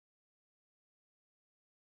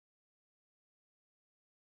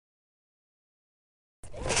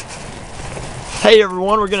Hey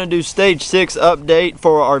everyone, we're going to do stage 6 update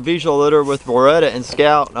for our Vizsla litter with Beretta and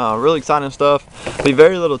Scout. Really exciting stuff. Be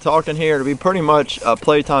very little talking here. It'll be pretty much a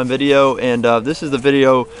playtime video, and this is the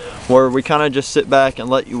video where we kind of just sit back and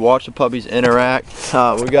let you watch the puppies interact.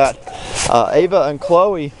 We got Ava and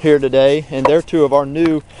Chloe here today, and they're two of our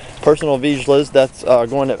new personal Vizslas that's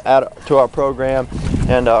going to add to our program,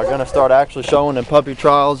 and going to start actually showing in puppy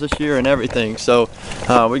trials this year and everything. So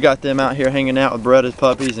we got them out here hanging out with Beretta's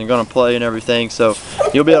puppies and going to play and everything. So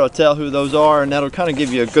you'll be able to tell who those are, and that'll kind of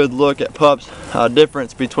give you a good look at pups,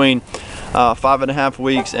 difference between 5.5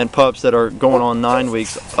 weeks and pups that are going on 9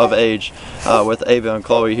 weeks of age with Ava and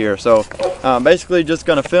Chloe here. So basically just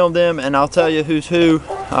going to film them, and I'll tell you who's who.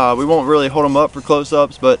 We won't really hold them up for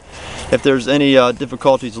close-ups, but if there's any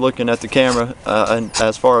difficulties looking at the camera and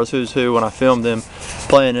as far as who's who when I film them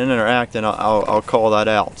playing and interacting, I'll call that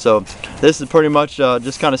out. So this is pretty much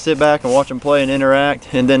just kind of sit back and watch them play and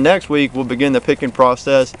interact, and then next week we'll begin the picking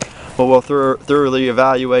process where we'll thoroughly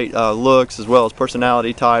evaluate looks as well as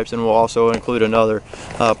personality types, and we'll also include another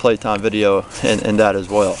playtime video in that as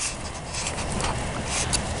well.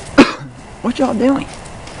 What y'all doing?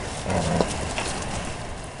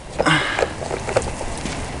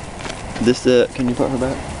 This can you put her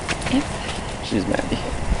back? Yep. She's Maddie.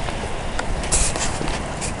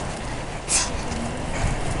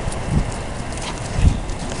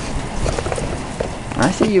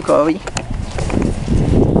 I see you, Chloe.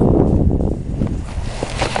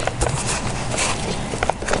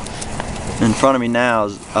 In front of me now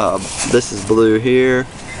is this is Blue here.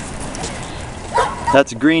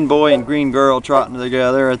 That's a green boy and green girl trotting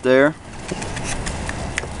together right there.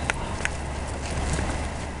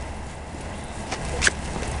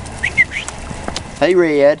 Hey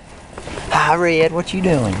Red. Hi Red, what you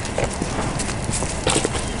doing?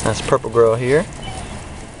 That's purple girl here.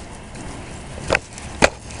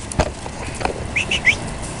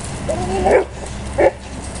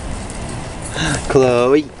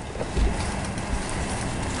 Chloe.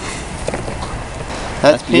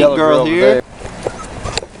 That's pink girl here.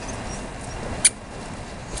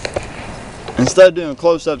 Instead of doing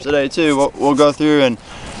close-ups today too, we'll go through and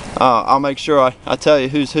I'll make sure I tell you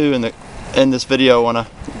who's who in this video when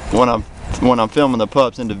I'm filming the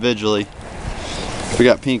pups individually. We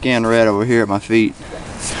got pink and red over here at my feet.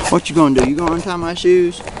 What you gonna do? You gonna untie my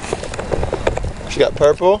shoes? She got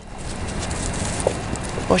purple.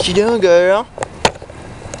 What you doing, girl?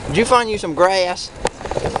 Did you find you some grass?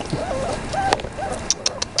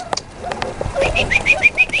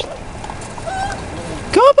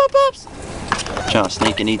 Come on, pups! Trying to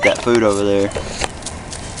sneak and eat that food over there.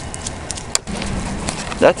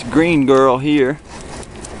 That's green girl here.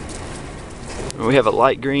 We have a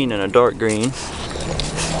light green and a dark green.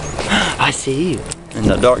 I see you. And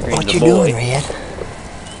the dark green's what a boy. What you doing, Red?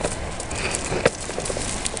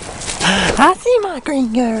 I see my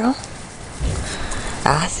green girl.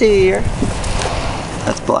 I see her.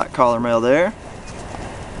 That's black collar male there.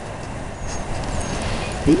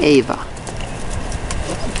 The Ava.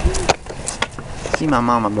 See my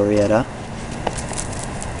mama Beretta.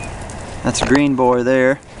 That's a green boy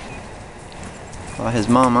there by his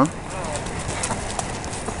mama.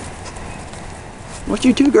 What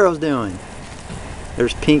you two girls doing?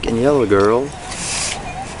 There's pink and yellow girls.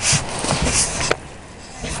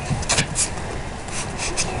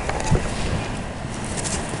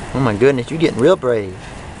 Oh my goodness, you're getting real brave.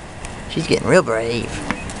 She's getting real brave.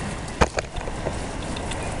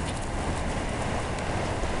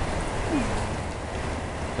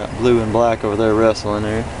 Got blue and black over there wrestling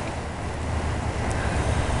there.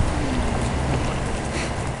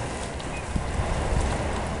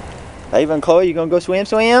 Ava and Chloe, you gonna go swim?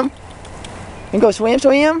 You gonna go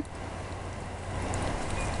swim?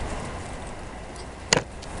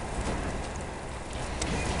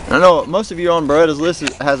 I know most of you on Beretta's list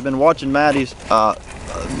has been watching Maddie's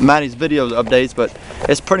videos updates, but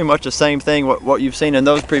it's pretty much the same thing what you've seen in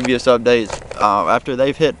those previous updates. After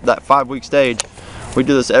they've hit that 5-week stage, we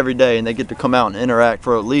do this every day, and they get to come out and interact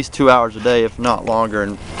for at least 2 hours a day, if not longer,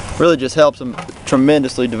 and really just helps them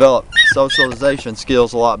tremendously develop socialization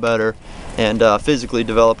skills a lot better, and physically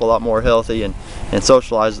develop a lot more healthy, and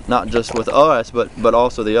socialize not just with us but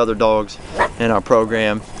also the other dogs in our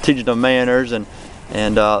program, teaching them manners and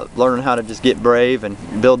learning how to just get brave and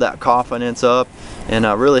build that confidence up, and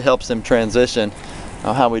really helps them transition.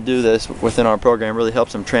 How we do this within our program really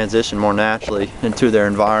helps them transition more naturally into their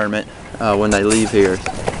environment when they leave here.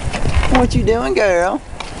 What you doing, girl?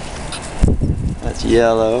 That's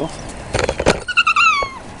yellow.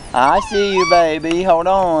 I see you, baby. Hold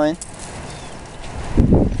on.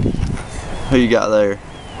 Who you got there?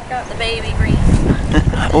 Got the baby green.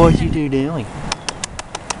 What you two doing?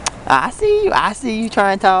 I see you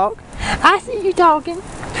trying to talk. I see you talking.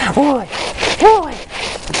 Boy, boy.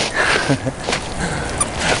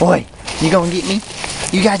 Boy, you gonna get me?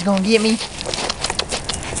 You guys gonna get me?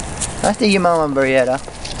 I see your mama, Beretta.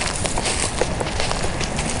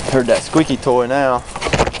 Heard that squeaky toy now.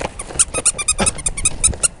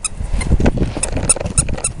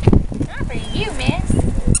 Not for you, miss.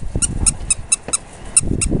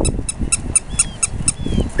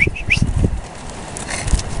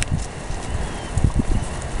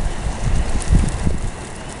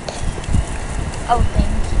 Oh, thank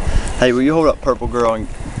you. Hey, will you hold up Purple Girl and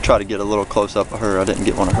try to get a little close up of her? I didn't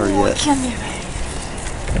get one of her yet. Come here, baby.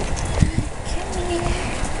 Come here.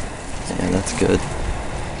 Yeah, that's good.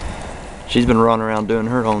 She's been running around doing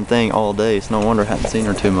her own thing all day. It's no wonder I haven't seen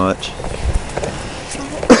her too much.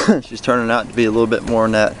 She's turning out to be a little bit more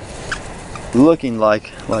in that, looking like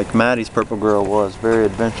Maddie's Purple Girl was. Very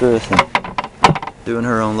adventurous and doing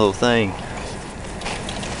her own little thing.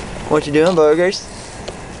 What you doing, burgers?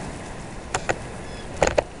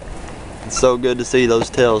 It's so good to see those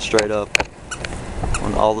tails straight up.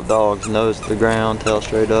 On all the dogs, nose to the ground, tail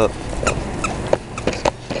straight up.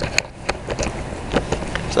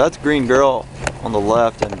 So that's Green Girl on the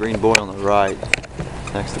left and Green Boy on the right,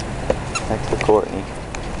 next to Courtney.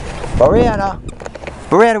 Beretta,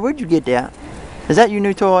 Beretta, where'd you get that? Is that your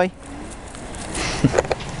new toy?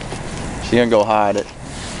 She gonna go hide it.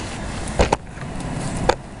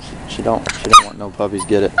 She don't want no puppies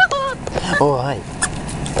get it. Oh, hi.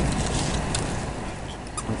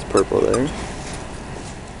 That's Purple there.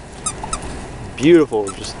 Beautiful,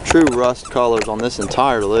 just true rust colors on this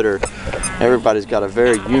entire litter. Everybody's got a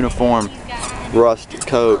very uniform rust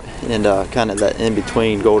coat and kind of that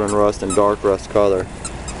in-between golden rust and dark rust color.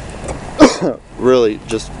 Really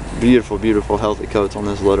just beautiful, beautiful, healthy coats on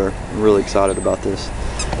this litter. I'm really excited about this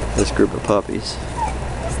group of puppies.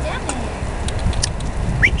 What's down there?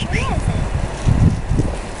 Where is it?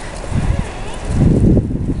 Hi.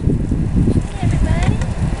 Hey, everybody.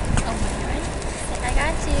 Oh my God. I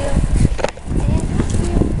got you. Hey, I got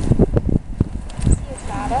you. See you,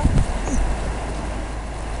 Spada.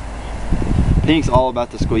 Pink's all about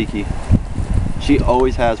the squeaky. She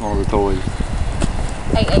always has one of the toys.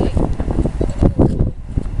 Hey, hey, hey.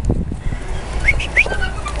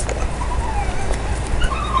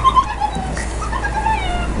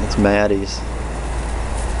 It's Maddie's.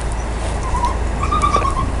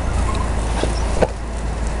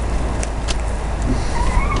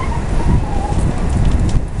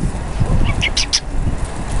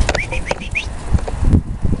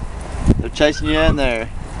 They're chasing you in there.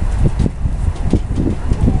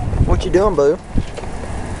 What you doing, boo?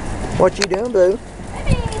 What you doing, boo?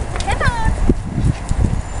 Baby, come on.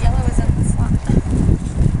 Yellow is in the slot.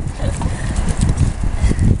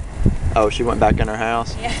 Oh, she went back in her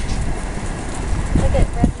house? Yeah. Look at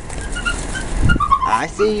Brett. I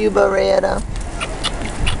see you, Beretta.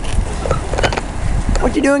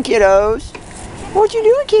 What you doing, kiddos? What you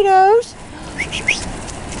doing, kiddos?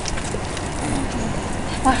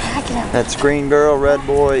 Well, I get out. That's Green Girl, Red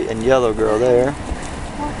Boy, and Yellow Girl there.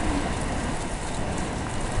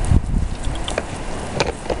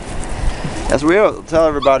 As we tell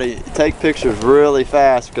everybody, take pictures really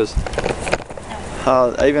fast because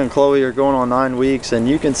Ava and Chloe are going on 9 weeks, and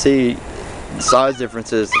you can see the size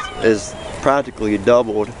differences is practically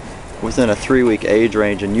doubled within a 3-week age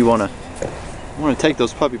range, and you want to take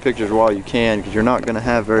those puppy pictures while you can because you're not going to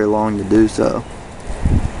have very long to do so.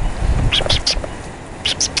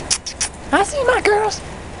 I see my girls.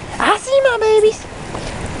 I see my babies.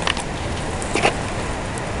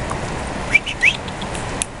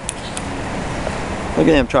 Look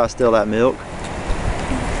at him try to steal that milk.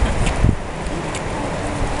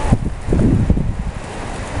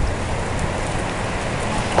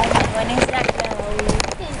 When is that going?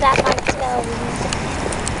 Is that my Chloe?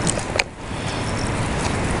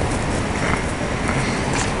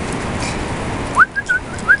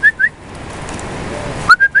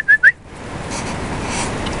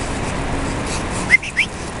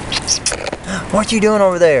 What you doing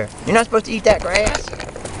over there? You're not supposed to eat that grass.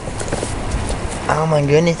 Oh my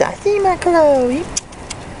goodness, I see my Chloe.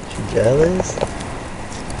 She jealous?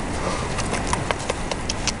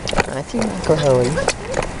 I see my Chloe.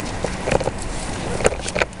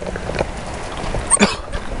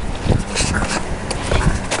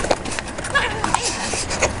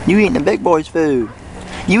 You eating the big boy's food.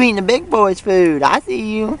 You eating the big boy's food. I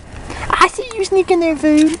see you. I see you sneaking their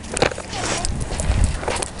food.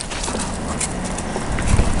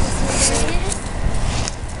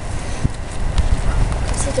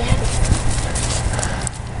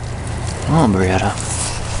 Come on, Beretta.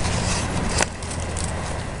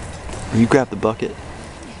 You grab the bucket.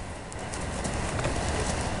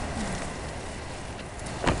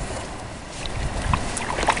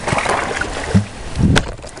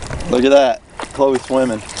 Look at that. Chloe's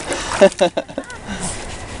swimming. Good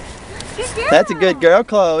girl. That's a good girl,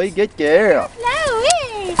 Chloe. Good girl.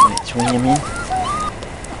 Chloe. Swimming. Go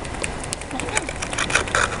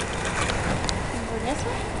this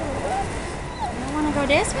way? You don't want to go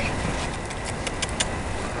this way?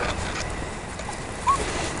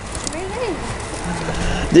 Where are you?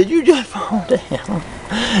 Did you just fall down?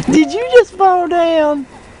 Did you just fall down?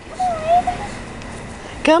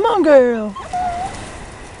 Come on, girl.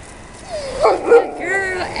 Good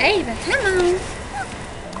girl, Ava, come on.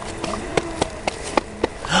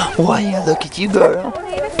 Wow, look at you, girl.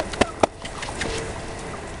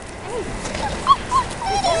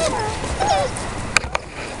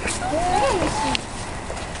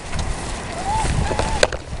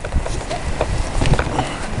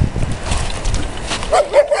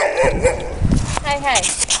 Hey.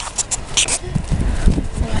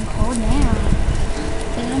 Say I'm cold now.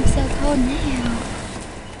 Say I'm so cold now.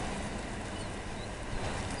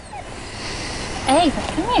 Ava,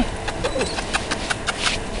 come here. Come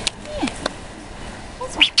here.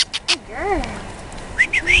 That's right. Good girl.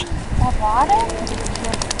 More water?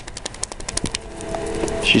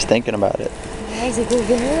 She's thinking about it. She's a good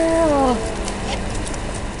girl.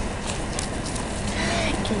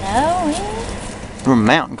 Chloe. We're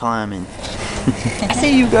mountain climbing. I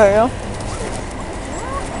see you, girl.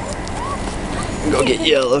 Go get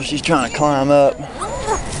Yellow. She's trying to climb up.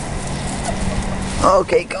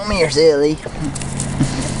 Okay, come here, silly.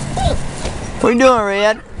 What are you doing,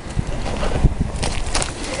 Red?